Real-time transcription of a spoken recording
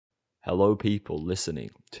Hello, people listening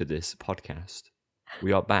to this podcast.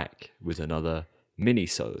 We are back with another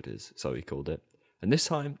Minisode, as Zoe called it. And this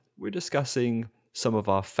time, we're discussing some of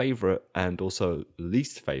our favourite and also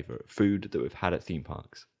least favourite food that we've had at theme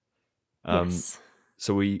parks. Yes.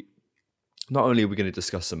 So not only are we going to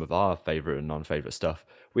discuss some of our favourite and non-favourite stuff,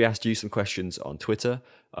 we asked you some questions on Twitter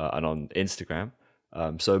and on Instagram.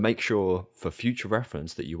 So make sure for future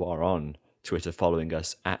reference that you are on Twitter following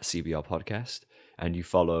us at CBR Podcast and you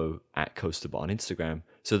follow at Coasterbot on Instagram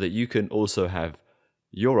so that you can also have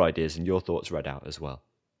your ideas and your thoughts read out as well.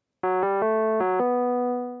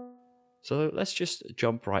 So let's just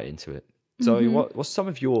jump right into it. Zoe, what's some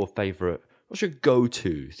of your favourite, what's your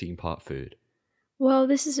go-to theme park food? Well,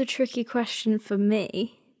 this is a tricky question for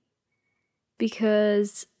me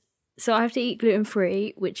because I have to eat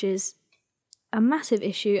gluten-free, which is a massive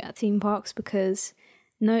issue at theme parks because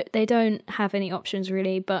they don't have any options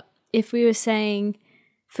really. But if we were saying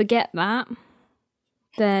forget that,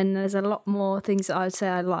 then there's a lot more things that I would say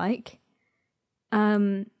I like.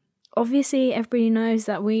 Obviously, everybody knows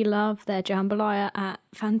that we love their jambalaya at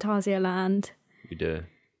Phantasialand. We do.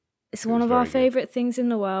 It's one of our favourite things in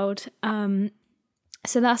the world.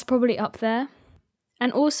 So that's probably up there.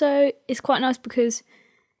 And also, it's quite nice because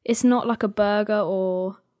it's not like a burger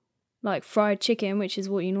or like fried chicken, which is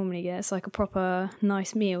what you normally get. It's like a proper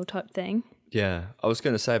nice meal type thing. Yeah, I was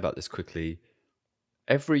going to say about this quickly.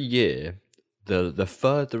 Every year, the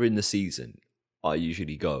further in the season I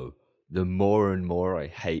usually go, the more and more I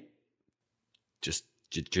hate just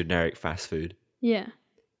generic fast food. Yeah.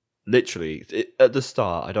 Literally, at the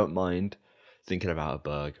start, I don't mind thinking about a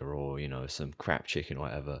burger or, some crap chicken or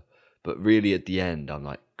whatever. But really at the end, I'm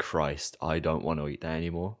like, Christ, I don't want to eat that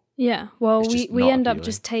anymore. Yeah, well, we end up appealing.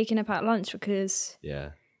 just taking it at lunch because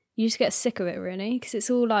you just get sick of it, really. Because it's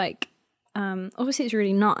all like, obviously it's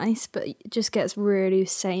really nice, but it just gets really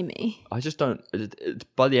samey. I just don't,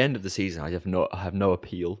 by the end of the season, I have no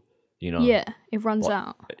appeal. Yeah, it runs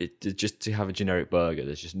out. Just to have a generic burger,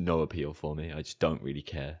 there's just no appeal for me. I just don't really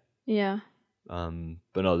care. Yeah.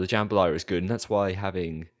 But no, the jambalaya is good, and that's why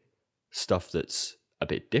having stuff that's a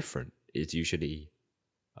bit different is usually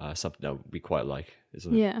something that we quite like,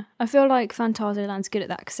 isn't it? Yeah, I feel like Phantasialand's good at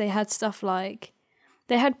that because they had stuff like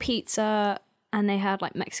they had pizza and they had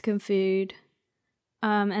like Mexican food,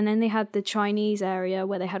 and then they had the Chinese area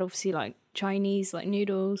where they had obviously like Chinese like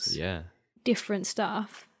noodles, different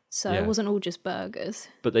stuff. So it wasn't all just burgers.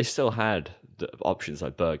 But they still had the options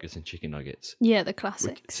like burgers and chicken nuggets. Yeah, the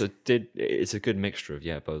classics. It's a good mixture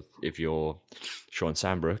of both. If you're Sean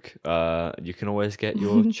Sandbrook, you can always get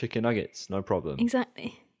your chicken nuggets, no problem.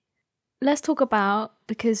 Exactly. Let's talk about,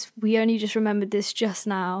 because we only just remembered this just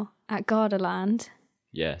now, at Gardaland.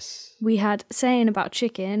 Yes. We had, saying about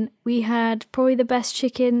chicken, we had probably the best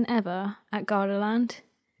chicken ever at Gardaland.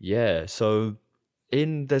 Yeah, so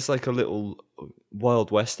there's like a little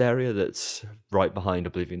Wild West area that's right behind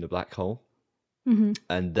Oblivion the Black Hole. Mm-hmm.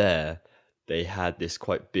 And there they had this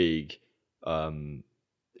quite big,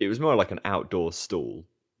 it was more like an outdoor stall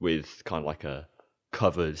with kind of like a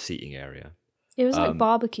covered seating area. It was like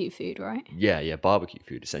barbecue food, right? Yeah, barbecue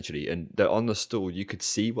food essentially. And on the stall, you could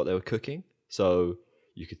see what they were cooking. So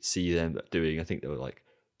you could see them doing, I think they were like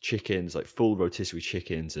chickens, like full rotisserie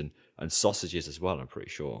chickens and sausages as well, I'm pretty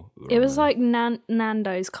sure. It was like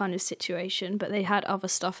Nando's kind of situation, but they had other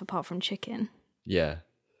stuff apart from chicken. Yeah.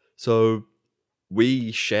 So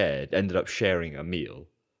we ended up sharing a meal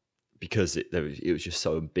because it was just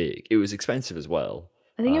so big. It was expensive as well.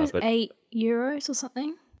 I think it was €8 or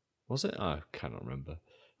something. Was it? I cannot remember.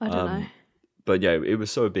 I don't know. But yeah, it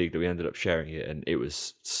was so big that we ended up sharing it, and it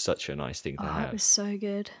was such a nice thing to have. It was so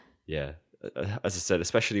good. Yeah. As I said,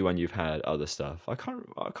 especially when you've had other stuff. I can't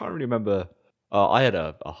really remember. I had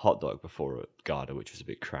a hot dog before at Garda, which was a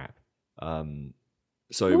bit crap.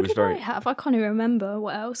 So it was very. What did I have? I can't even remember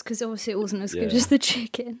what else, because obviously it wasn't as good as the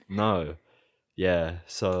chicken. No. Yeah.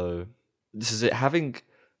 So this is it. Having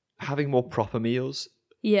more proper meals.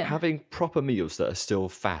 Yeah. Having proper meals that are still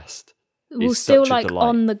fast. Well, still like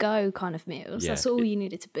on the go kind of meals. That's all you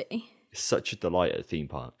need it to be. It's such a delight at theme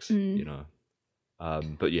parks,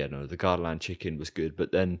 But yeah, no, the Gardaland chicken was good.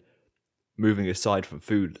 But then, moving aside from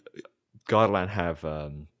food, Gardaland have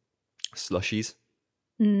slushies,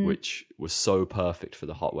 which was so perfect for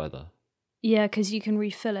the hot weather. Yeah, because you can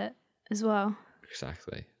refill it as well.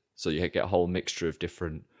 Exactly. So you get a whole mixture of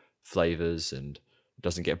different flavors, and it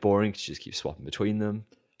doesn't get boring because you just keep swapping between them.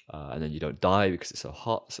 And then you don't die because it's so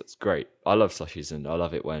hot. So it's great. I love slushies, and I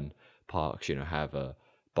love it when parks, have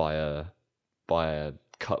buy a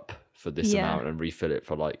cup for this amount and refill it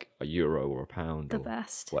for like €1 or £1 the or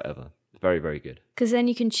best. whatever. Very, very good. Because then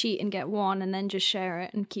you can cheat and get one and then just share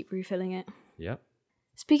it and keep refilling it. Yep.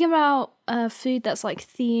 Speaking about food that's like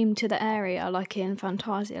themed to the area, like in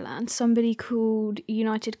Phantasialand, somebody called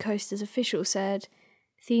United Coasters Official said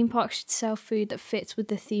theme parks should sell food that fits with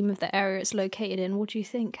the theme of the area it's located in. What do you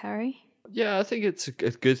think, Harry? Yeah, I think it's a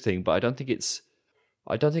good thing, but I don't think it's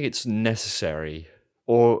necessary,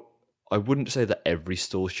 or I wouldn't say that every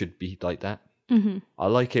store should be like that. Mm-hmm. I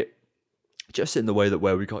like it just in the way that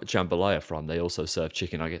where we got jambalaya from, they also serve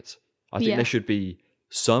chicken nuggets. I think there should be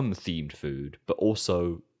some themed food, but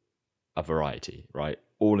also a variety, right?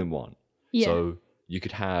 All in one. Yeah. So you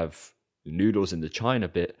could have noodles in the China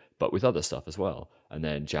bit, but with other stuff as well. And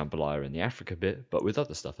then jambalaya in the Africa bit, but with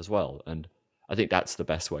other stuff as well. And I think that's the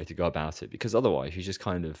best way to go about it, because otherwise you just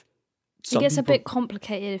kind of... It gets a bit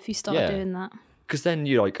complicated if you start doing that. Because then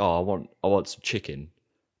you're like, oh, I want some chicken.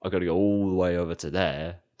 I've got to go all the way over to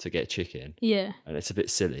there to get chicken. Yeah. And it's a bit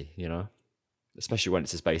silly, especially when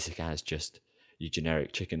it's as basic as just your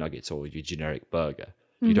generic chicken nuggets or your generic burger.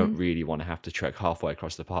 You don't really want to have to trek halfway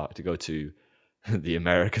across the park to go to the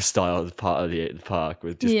America-style part of the park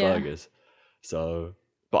with just burgers. So,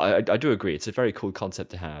 but I do agree. It's a very cool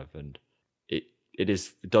concept to have, and it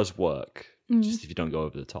does work, just if you don't go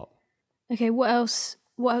over the top. Okay, what else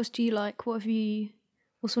do you like? What's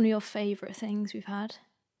one of your favourite things we've had?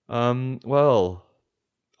 Well,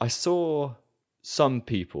 I saw some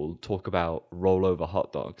people talk about rollover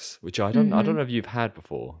hot dogs, which I don't know if you've had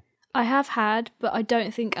before. I have had, but I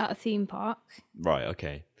don't think at a theme park. Right,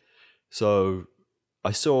 okay. So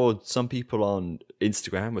I saw some people on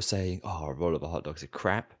Instagram were saying, oh, rollover hot dogs are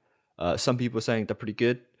crap. Some people were saying they're pretty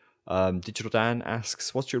good. Digital Dan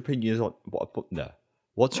asks, what's your opinions on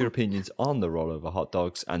what's your opinions on the rollover hot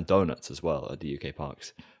dogs and donuts as well at the UK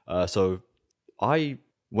parks? So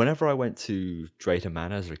whenever I went to Drayton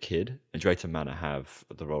Manor as a kid, and Drayton Manor have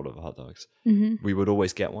the rollover hot dogs, we would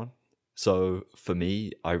always get one. So for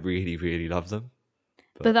me, I really, really love them.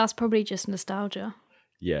 But that's probably just nostalgia.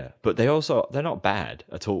 Yeah, but they're not bad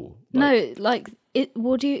at all.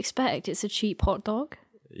 What do you expect? It's a cheap hot dog.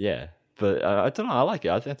 Yeah, but I don't know. I like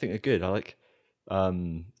it. I think they're good. I like.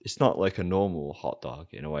 It's not like a normal hot dog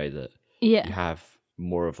in a way that you have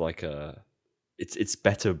more of like a. It's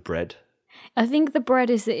better bread. I think the bread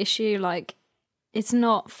is the issue. Like, it's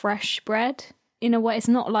not fresh bread in a way. It's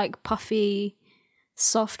not like puffy,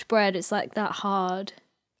 soft bread. It's like that hard.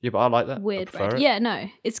 Yeah, but I like that. Weird bread. Yeah, no,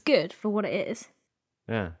 it's good for what it is.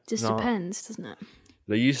 Yeah. Just depends, doesn't it?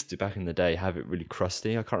 They used to, back in the day, have it really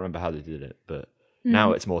crusty. I can't remember how they did it, but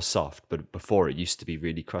now it's more soft. But before, it used to be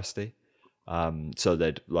really crusty. So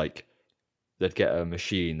they'd get a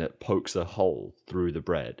machine that pokes a hole through the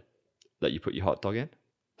bread that you put your hot dog in.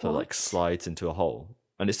 So it like slides into a hole.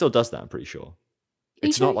 And it still does that, I'm pretty sure.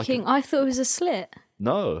 It's not joking? I thought it was a slit.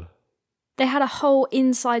 No. They had a hole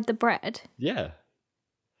inside the bread. Yeah.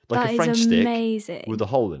 Like that a French is amazing. stick with a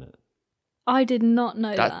hole in it. I did not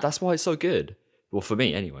know that. That's why it's so good. Well, for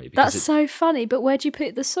me anyway. That's so funny. But where'd you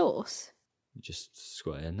put the sauce? You just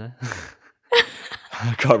squirt it in there.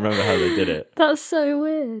 I can't remember how they did it. That's so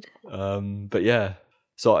weird. But yeah.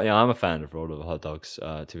 So yeah, I'm a fan of rollover hot dogs,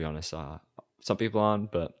 to be honest. Some people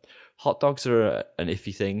aren't, but hot dogs are an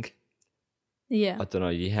iffy thing. Yeah. I don't know.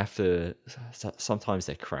 You have to... Sometimes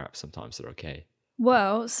they're crap. Sometimes they're okay.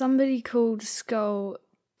 Well, somebody called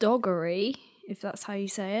Skulldoggery, if that's how you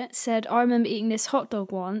say it, said, I remember eating this hot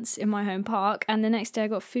dog once in my home park, and the next day I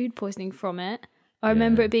got food poisoning from it. I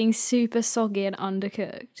remember it being super soggy and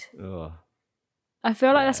undercooked. Ugh. I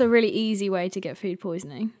feel like that's a really easy way to get food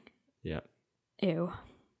poisoning. Yeah. Ew.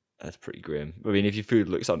 That's pretty grim. I mean, if your food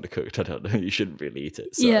looks undercooked, I don't know, you shouldn't really eat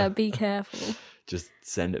it. So yeah, be careful. Just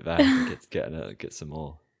send it back and get some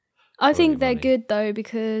more. I think they're good though,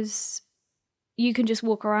 because you can just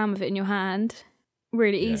walk around with it in your hand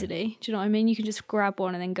really easily. Do you know what I mean? You can just grab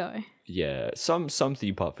one and then go. Yeah, some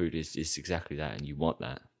theme park food is exactly that, and you want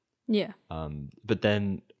that. Yeah. But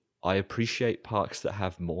then I appreciate parks that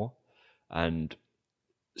have more, and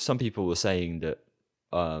some people were saying that.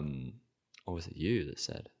 Or was it you that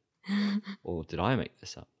said? Or did I make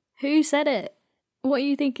this up? Who said it? What are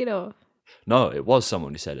you thinking of? No, it was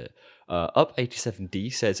someone who said it.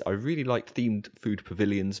 Up87D says, I really like themed food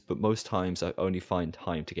pavilions, but most times I only find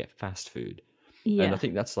time to get fast food. Yeah. And I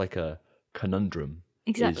think that's like a conundrum.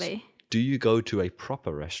 Exactly. Do you go to a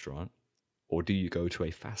proper restaurant or do you go to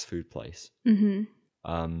a fast food place? Mm-hmm.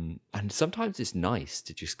 And sometimes it's nice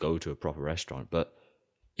to just go to a proper restaurant, but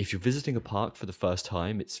if you're visiting a park for the first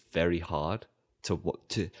time, it's very hard to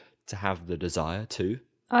have the desire to.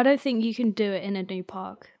 I don't think you can do it in a new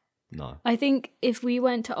park. No. I think if we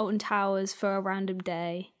went to Alton Towers for a random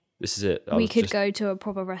day This is it. We could go to a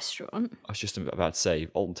proper restaurant. I was just about to say,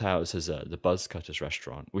 Alton Towers has the Buzzcutters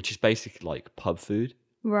restaurant, which is basically like pub food.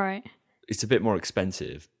 Right. It's a bit more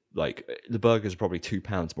expensive. Like the burgers are probably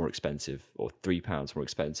 £2 more expensive or £3 more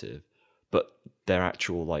expensive, but they're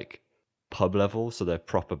actual like pub level, so they're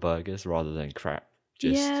proper burgers rather than crap.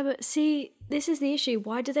 Yeah, but see, this is the issue.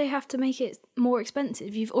 Why do they have to make it more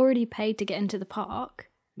expensive? You've already paid to get into the park.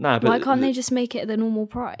 Nah, but why can't they just make it at the normal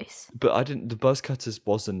price? But the Buzzcutters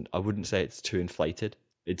wasn't. I wouldn't say it's too inflated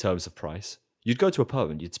in terms of price. You'd go to a pub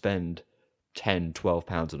and you'd spend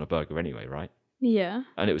 £10-12 on a burger anyway, right? Yeah.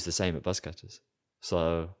 And it was the same at Buzzcutters.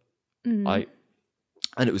 So and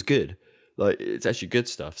it was good. Like it's actually good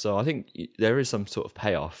stuff. So I think there is some sort of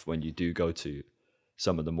payoff when you do go to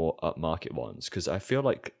some of the more upmarket ones, because I feel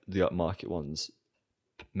like the upmarket ones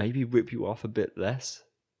maybe rip you off a bit less.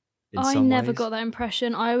 I never got that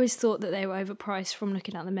impression. I always thought that they were overpriced from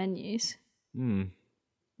looking at the menus.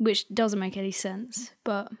 Which doesn't make any sense,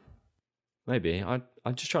 but... Maybe. I'm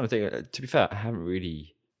just trying to think. To be fair, I haven't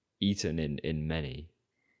really eaten in many.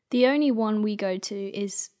 The only one we go to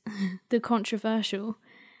is the controversial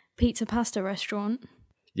pizza pasta restaurant.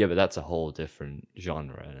 Yeah, but that's a whole different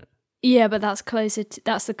genre, isn't it? Yeah, but that's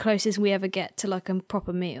that's the closest we ever get to like a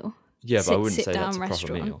proper meal. Yeah, but I wouldn't say that's a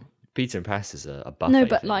proper meal. Pizza and pasta is a buffet. No,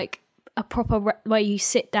 but like a proper where you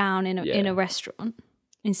sit down in a restaurant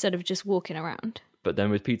instead of just walking around. But then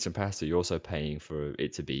with pizza and pasta, you're also paying for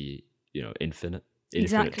it to be, infinite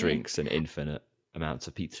drinks and infinite amounts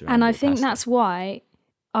of pizza. And I think that's why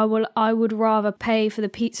I would rather pay for the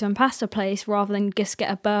pizza and pasta place rather than just get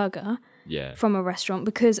a burger from a restaurant,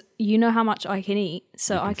 because you know how much I can eat,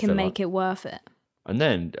 so I can make it worth it. And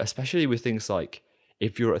then, especially with things like,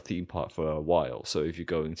 if you're at a theme park for a while, so if you're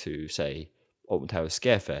going to, say, Alton Towers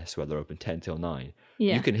Scarefest, where they're open 10 till 9,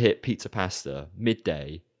 you can hit pizza pasta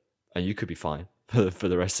midday, and you could be fine for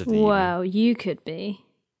the rest of the evening. Well, you could be.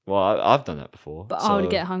 Well, I've done that before. But I would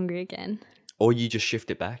get hungry again. Or you just shift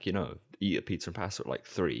it back, eat a pizza and pasta at like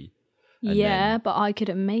 3. Yeah, but I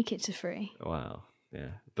couldn't make it to 3. Wow, yeah.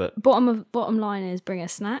 But bottom line is bring a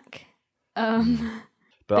snack.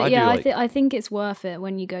 But yeah, I think it's worth it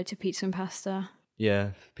when you go to pizza and pasta.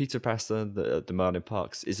 Yeah, pizza pasta at the Merlin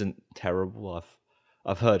Parks isn't terrible.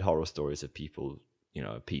 I've heard horror stories of people,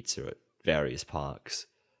 pizza at various parks.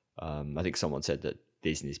 I think someone said that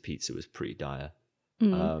Disney's pizza was pretty dire.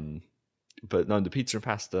 But no, the pizza and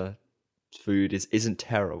pasta food isn't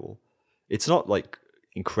terrible. It's not like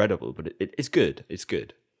incredible, but it's good. It's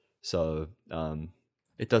good. So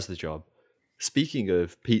it does the job. Speaking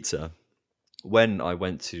of pizza, when I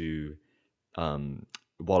went to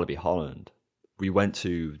Wallaby Holland, we went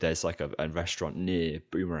to, there's like a restaurant near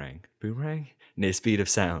Boomerang, near Speed of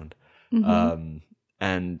Sound.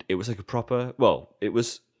 And it was like it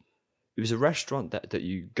was a restaurant that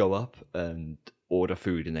you go up and order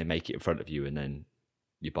food and they make it in front of you and then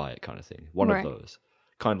you buy it kind of thing. One of those.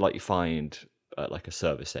 Kind of like you find at like a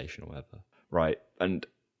service station or whatever. Right. And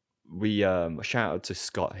we shout out to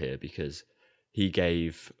Scott here because he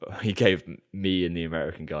gave me and the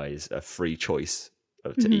American guys a free choice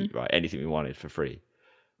to eat, right? Anything we wanted for free,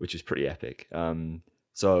 which is pretty epic.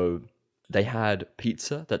 So they had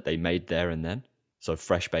pizza that they made there and then. So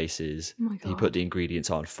fresh bases. Oh my God. He put the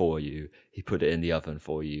ingredients on for you. He put it in the oven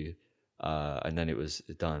for you. And then it was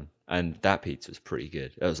done. And that pizza was pretty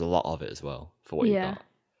good. There was a lot of it as well for what you got.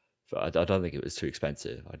 But I don't think it was too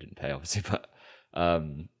expensive. I didn't pay, obviously, but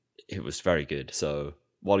it was very good. So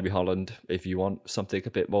Wallaby Holland, if you want something a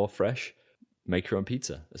bit more fresh, make your own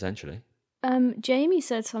pizza, essentially. Jamie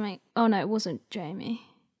said something. Oh, no, it wasn't Jamie.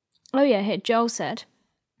 Oh, yeah, here, Joel said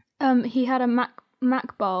he had a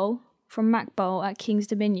Mac bowl from Mac Bowl at King's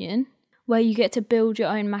Dominion where you get to build your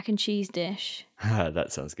own mac and cheese dish.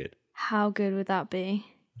 That sounds good. How good would that be?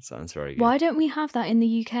 Sounds very good. Why don't we have that in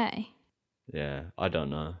the UK? Yeah, I don't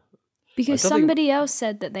know. Because somebody else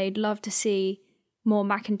said that they'd love to see more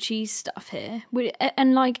mac and cheese stuff here.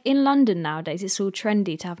 And like in London nowadays, it's all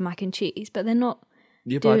trendy to have mac and cheese, but they're not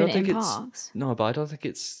doing it in parks. No, but I don't think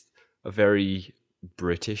it's a very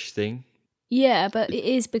British thing. Yeah, but it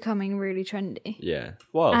is becoming really trendy. Yeah.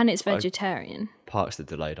 Well, and it's vegetarian. Parks are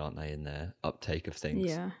delayed, aren't they, in their uptake of things?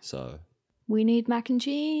 Yeah. So we need mac and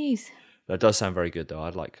cheese. That does sound very good, though.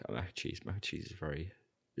 I'd like mac and cheese. Mac and cheese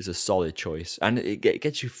is a solid choice, and it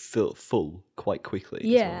gets you full quite quickly.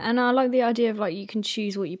 Yeah, well. And I like the idea of like you can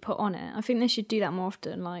choose what you put on it. I think they should do that more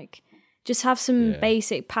often. Like, just have some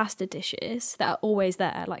basic pasta dishes that are always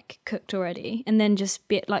there, like cooked already, and then just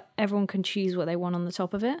be like everyone can choose what they want on the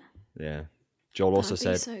top of it. Yeah. Joel also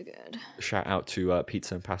said, so good. Shout out to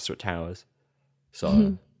Pizza and Pasta at Towers.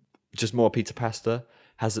 So just more pizza pasta.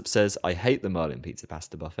 Hazip says, I hate the Merlin pizza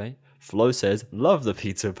pasta buffet. Flo says, love the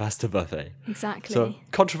pizza pasta buffet. Exactly. So,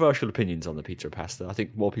 controversial opinions on the pizza pasta. I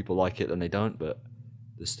think more people like it than they don't, but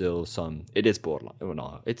there's still some. It is borderline. Well,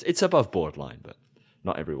 no, it's above borderline, but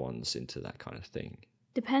not everyone's into that kind of thing.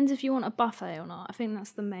 Depends if you want a buffet or not. I think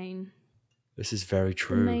that's the main. This is very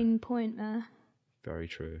true. The main point there. Very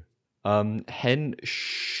true. Hen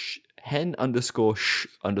underscore sh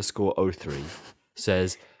underscore 03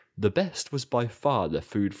 says, the best was by far the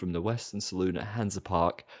food from the Western Saloon at Hansa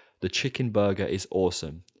Park. The chicken burger is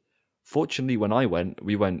awesome. Fortunately, when I went,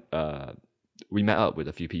 we met up with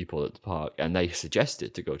a few people at the park, and they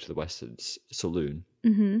suggested to go to the Western Saloon.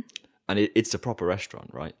 Mm-hmm. And it's a proper restaurant,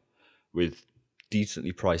 right? With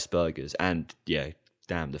decently priced burgers, and yeah,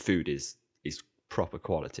 damn, the food is proper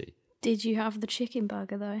quality. Did you have the chicken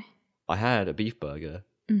burger though? I had a beef burger,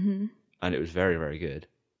 mm-hmm. and it was very, very good.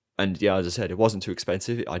 And yeah, as I said, it wasn't too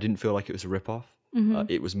expensive. I didn't feel like it was a rip-off. Mm-hmm.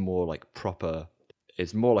 It was more like proper.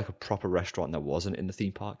 It's more like a proper restaurant that wasn't in the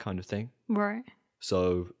theme park kind of thing. Right.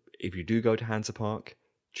 So if you do go to Hansa Park,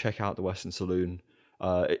 check out the Western Saloon.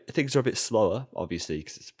 Things are a bit slower, obviously,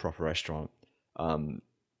 because it's a proper restaurant.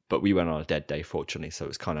 But we went on a dead day, fortunately, so it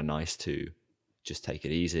was kind of nice to just take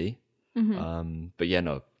it easy. Mm-hmm. But yeah,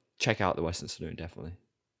 no, check out the Western Saloon, definitely.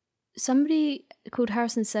 Somebody called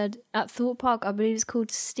Harrison said at Thorpe Park, I believe it's called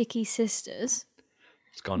Sticky Sisters.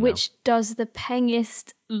 It's gone which does the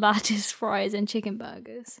pengest lattice fries and chicken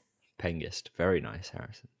burgers. Pengest. Very nice,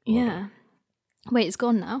 Harrison. Yeah. Wait, it's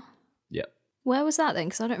gone now? Yep. Where was that then?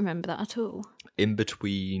 Because I don't remember that at all. In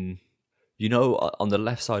between, on the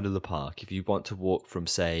left side of the park, if you want to walk from,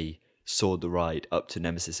 say, Sword the Ride up to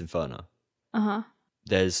Nemesis Inferno,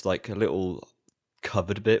 there's like a little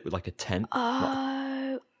covered bit with like a tent.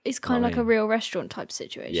 Oh, it's kind of like a real restaurant type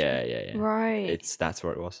situation. Yeah. Right. That's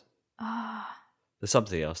where it was. There's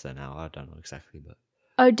something else there now. I don't know exactly, but.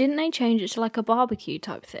 Oh, didn't they change it to like a barbecue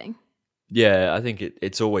type thing? Yeah, I think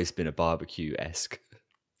it's always been a barbecue-esque.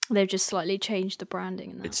 They've just slightly changed the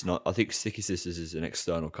branding. And that. It's not. I think Sticky Sisters is an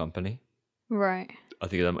external company. Right. I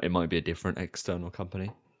think it might be a different external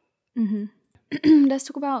company. Mm-hmm. Let's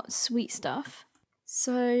talk about sweet stuff.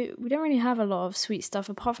 So we don't really have a lot of sweet stuff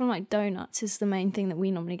apart from like donuts is the main thing that we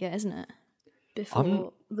normally get, isn't it?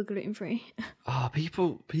 Before the gluten-free.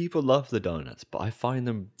 People love the donuts, but I find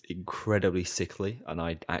them incredibly sickly, and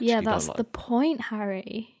I actually don't like. Yeah, that's the point,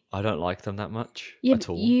 Harry. I don't like them that much at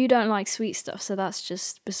all. You don't like sweet stuff, so that's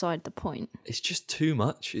just beside the point. It's just too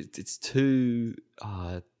much. It's too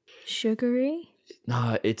sugary.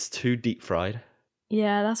 No, it's too deep fried.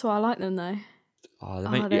 Yeah, that's why I like them though.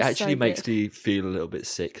 It actually makes me feel a little bit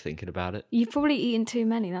sick thinking about it. You've probably eaten too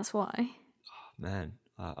many, that's why. Oh, man,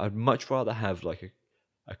 I'd much rather have like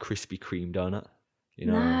a Krispy Kreme donut.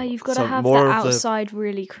 Nah, you've got to have the outside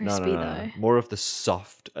really crispy though. More of the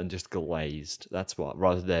soft and just glazed. That's what,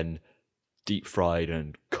 rather than deep fried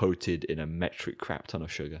and coated in a metric crap ton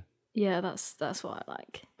of sugar. Yeah, that's what I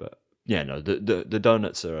like. But yeah, no, the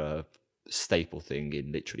donuts are a staple thing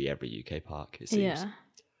in literally every UK park, it seems. Yeah.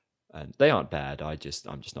 And they aren't bad. I'm just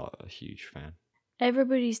not a huge fan.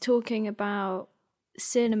 Everybody's talking about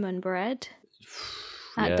cinnamon bread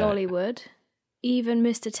at Dollywood. Even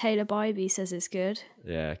Mr. Taylor Bybee says it's good.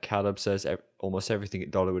 Yeah, Caleb says almost everything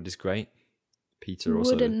at Dollywood is great. Peter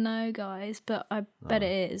also... Wouldn't know, guys, but I bet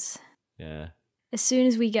it is. Yeah. As soon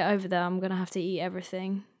as we get over there, I'm going to have to eat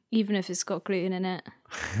everything, even if it's got gluten in it.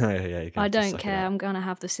 Yeah, I don't care. I'm going to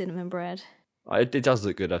have the cinnamon bread. It does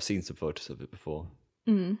look good. I've seen some photos of it before.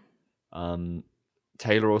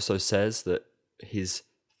 Taylor also says that his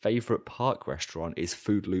favourite park restaurant is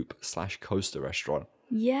Food Loop / Coaster Restaurant.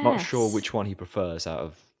 Yes. Not sure which one he prefers out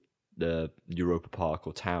of the Europa Park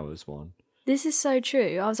or Towers one. This is so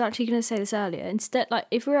true. I was actually going to say this earlier. Instead, like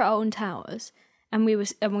if we were at Alton Towers and we were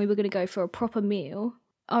going to go for a proper meal,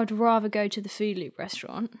 I'd rather go to the Food Loop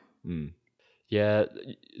restaurant. Yeah,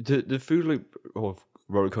 the Food Loop or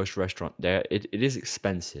roller coaster restaurant there, it is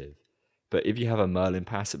expensive, but if you have a Merlin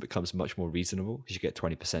pass, it becomes much more reasonable because you get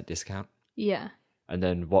 20% discount. Yeah. And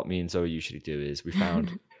then what me and Zoe usually do is we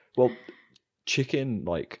found chicken,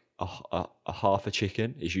 like a half a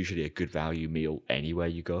chicken is usually a good value meal anywhere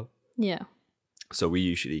you go. Yeah. So we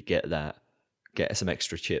usually get some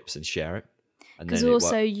extra chips and share it. Because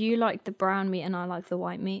also you like the brown meat and I like the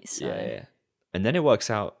white meat. So. Yeah. And then it works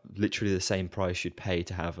out literally the same price you'd pay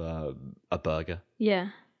to have a burger.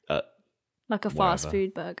 Yeah. Like a fast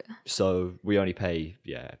food burger. So we only pay,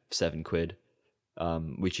 £7,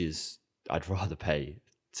 which is, I'd rather pay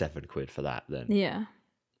 £7 for that than... Yeah.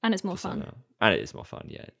 And it's more fun. And it is more fun,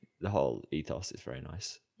 yeah. The whole ethos is very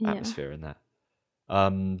nice. Atmosphere in that.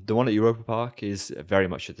 The one at Europa Park is very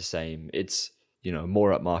much the same. It's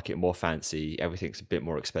more upmarket, more fancy. Everything's a bit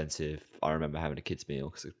more expensive. I remember having a kids meal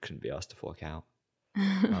because I couldn't be asked to fork out.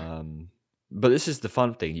 But this is the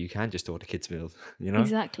fun thing. You can just order kids meals,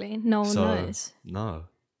 Exactly. No one knows. No.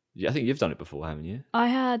 Yeah, I think you've done it before, haven't you? I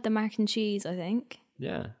had the mac and cheese, I think.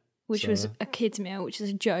 Yeah. Which was a kids meal, which is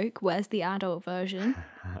a joke. Where's the adult version?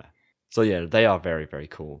 So yeah, they are very, very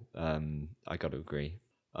cool. I got to agree.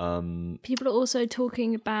 People are also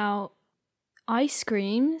talking about ice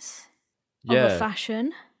creams of a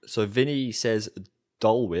fashion. So Vinny says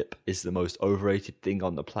Dole Whip is the most overrated thing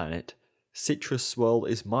on the planet. Citrus Swirl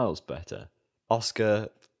is miles better. Oscar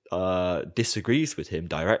disagrees with him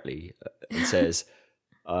directly and says,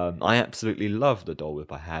 I absolutely love the Dole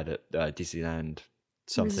Whip I had at Disneyland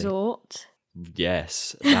something. Resort.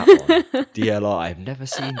 Yes, that one. DLR. I've never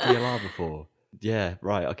seen DLR before. Yeah,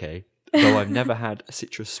 right, okay. Though I've never had a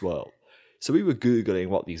Citrus Swirl. So we were Googling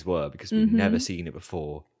what these were because we'd never seen it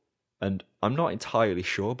before. And I'm not entirely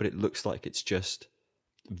sure, but it looks like it's just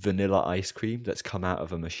vanilla ice cream that's come out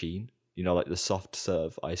of a machine. Like the soft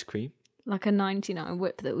serve ice cream. Like a 99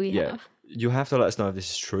 whip that we have. You have to let us know if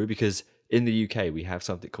this is true, because in the UK we have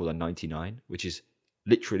something called a 99, which is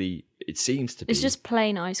literally, it seems to be... It's just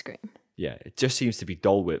plain ice cream. Yeah, it just seems to be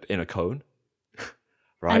Dole Whip in a cone.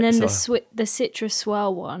 Right? And then the Citrus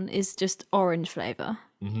Swirl one is just orange flavour.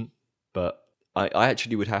 Mm-hmm. But I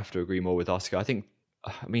actually would have to agree more with Oscar. I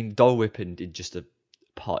mean, Dole Whip in just a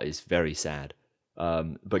pot is very sad.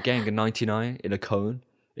 But getting a 99 in a cone,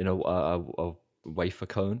 in a wafer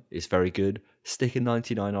cone, is very good. Stick a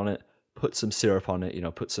 99 on it, put some syrup on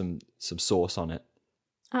it, put some sauce on it.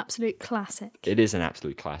 Absolute classic. It is an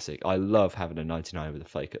absolute classic. I love having a 99 with a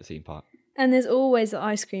flake at a theme park. And there's always the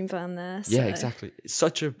ice cream van there. So. Yeah, exactly. It's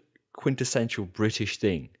such a quintessential British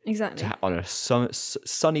thing. Exactly. On a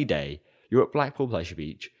sunny day, you're at Blackpool Pleasure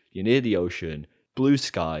Beach, you're near the ocean, blue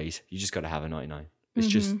skies, you just got to have a 99.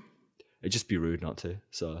 It's it'd just be rude not to.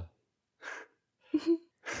 So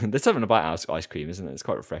there's something about ice cream, isn't it? It's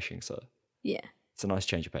quite refreshing. So yeah, it's a nice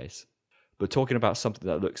change of pace. But talking about something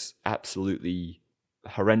that looks absolutely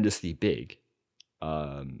horrendously big,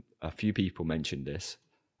 a few people mentioned this.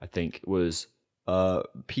 I think was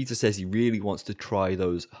Peter says he really wants to try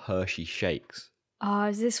those Hershey shakes.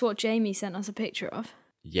 Is this what Jamie sent us a picture of?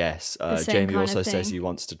 Yes, Jamie also says he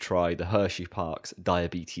wants to try the Hershey Park's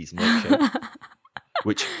diabetes milkshake,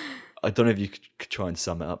 which I don't know if you could try and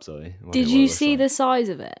sum it up, Zoe. Did you see the size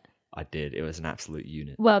of it? I did. It was an absolute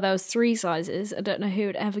unit. Well, there was 3 sizes. I don't know who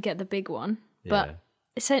would ever get the big one, but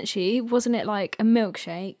essentially, wasn't it like a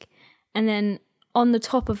milkshake, and then on the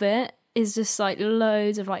top of it is just like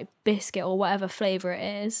loads of like biscuit or whatever flavour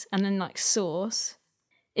it is, and then like sauce.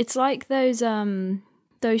 It's like those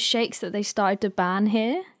shakes that they started to ban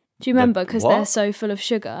here. Do you remember? Because they're so full of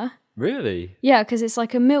sugar. Really? Yeah, because it's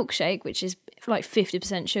like a milkshake, which is like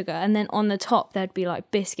 50% sugar, and then on the top there'd be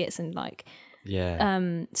like biscuits and like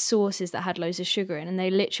sauces that had loads of sugar in, and they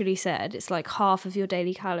literally said it's like half of your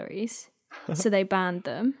daily calories. So they banned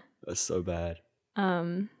them. That's so bad.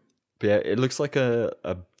 But yeah, it looks like a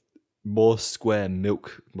more square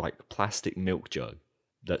milk, like plastic milk jug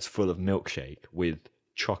that's full of milkshake with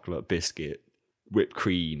chocolate biscuit, whipped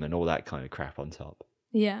cream, and all that kind of crap on top.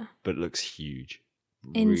 Yeah. But it looks huge.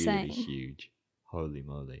 Insane. Really huge. Holy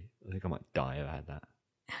moly. I think I might die if I had that.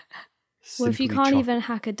 Well, if you can't even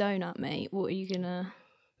hack a donut, mate, what are you gonna...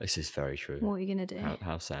 This is very true. What are you gonna do?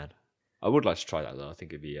 How sad. I would like to try that, though. I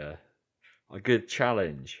think it'd be a good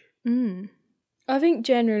challenge. I think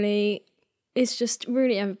generally it's just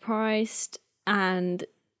really overpriced, and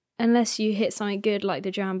unless you hit something good like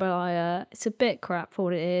the jambalaya, it's a bit crap for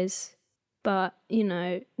what it is. But,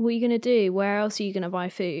 what are you going to do? Where else are you going to buy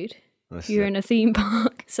food? You're in a theme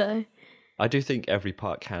park, so... I do think every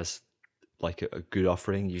park has like a good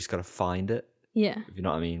offering. You just got to find it. Yeah. If you know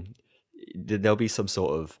what I mean? There'll be some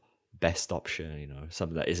sort of best option,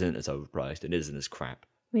 something that isn't as overpriced and isn't as crap.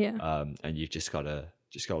 Yeah. And you've just gotta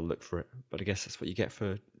look for it. But I guess that's what you get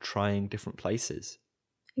for trying different places.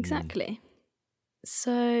 Exactly.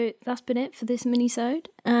 So that's been it for this minisode.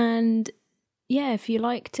 And yeah, if you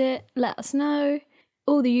liked it, let us know.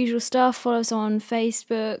 All the usual stuff. Follow us on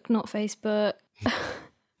Facebook, not Facebook.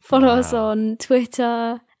 Follow us on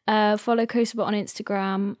Twitter. Follow Coasterbot on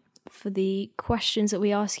Instagram for the questions that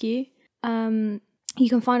we ask you. You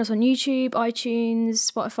can find us on YouTube,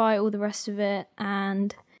 iTunes, Spotify, all the rest of it.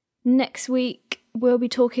 And next week, we'll be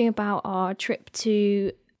talking about our trip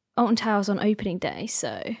to Alton Towers on opening day.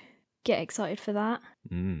 So get excited for that.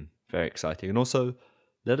 Very exciting. And also,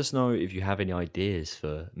 let us know if you have any ideas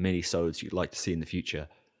for mini-sodes you'd like to see in the future.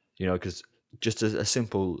 Because just a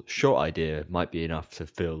simple short idea might be enough to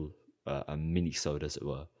fill a mini-sode, as it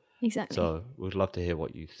were. Exactly. So we'd love to hear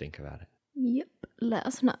what you think about it. Yep. Let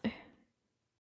us know.